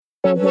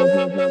Today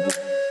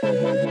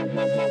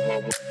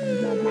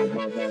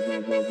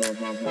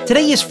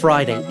is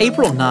Friday,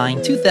 April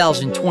 9,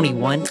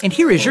 2021, and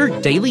here is your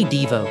Daily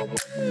Devo.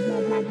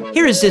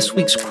 Here is this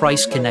week's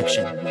Christ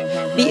Connection.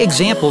 The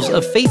examples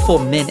of faithful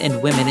men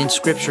and women in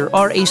Scripture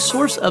are a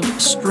source of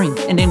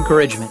strength and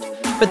encouragement,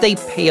 but they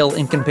pale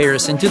in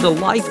comparison to the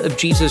life of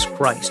Jesus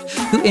Christ,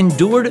 who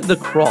endured the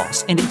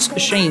cross and its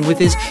shame with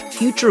his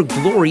future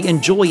glory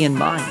and joy in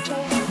mind.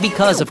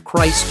 Because of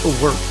Christ's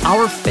work,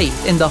 our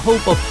faith and the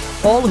hope of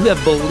all who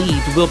have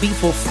believed will be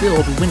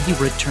fulfilled when he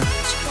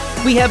returns.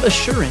 We have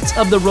assurance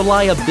of the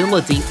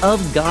reliability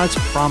of God's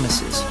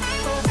promises.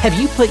 Have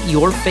you put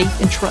your faith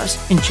and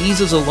trust in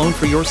Jesus alone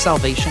for your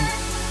salvation?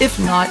 If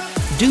not,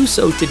 do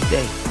so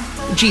today.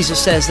 Jesus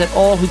says that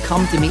all who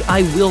come to me,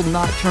 I will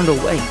not turn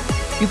away.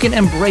 You can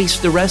embrace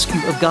the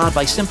rescue of God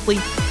by simply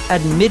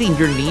admitting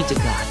your need to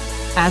God,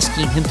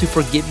 asking him to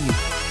forgive you,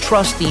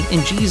 trusting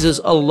in Jesus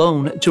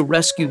alone to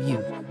rescue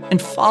you, and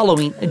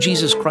following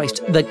Jesus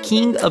Christ, the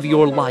King of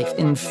your life,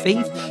 in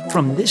faith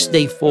from this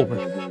day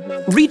forward.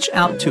 Reach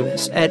out to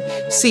us at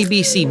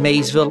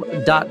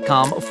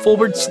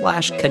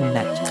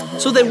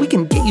cbcmaysville.com/connect so that we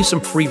can get you some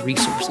free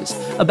resources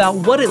about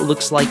what it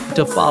looks like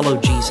to follow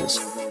Jesus.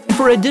 And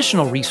for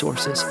additional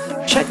resources,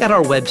 check out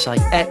our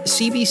website at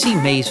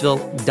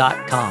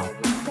cbcmaysville.com.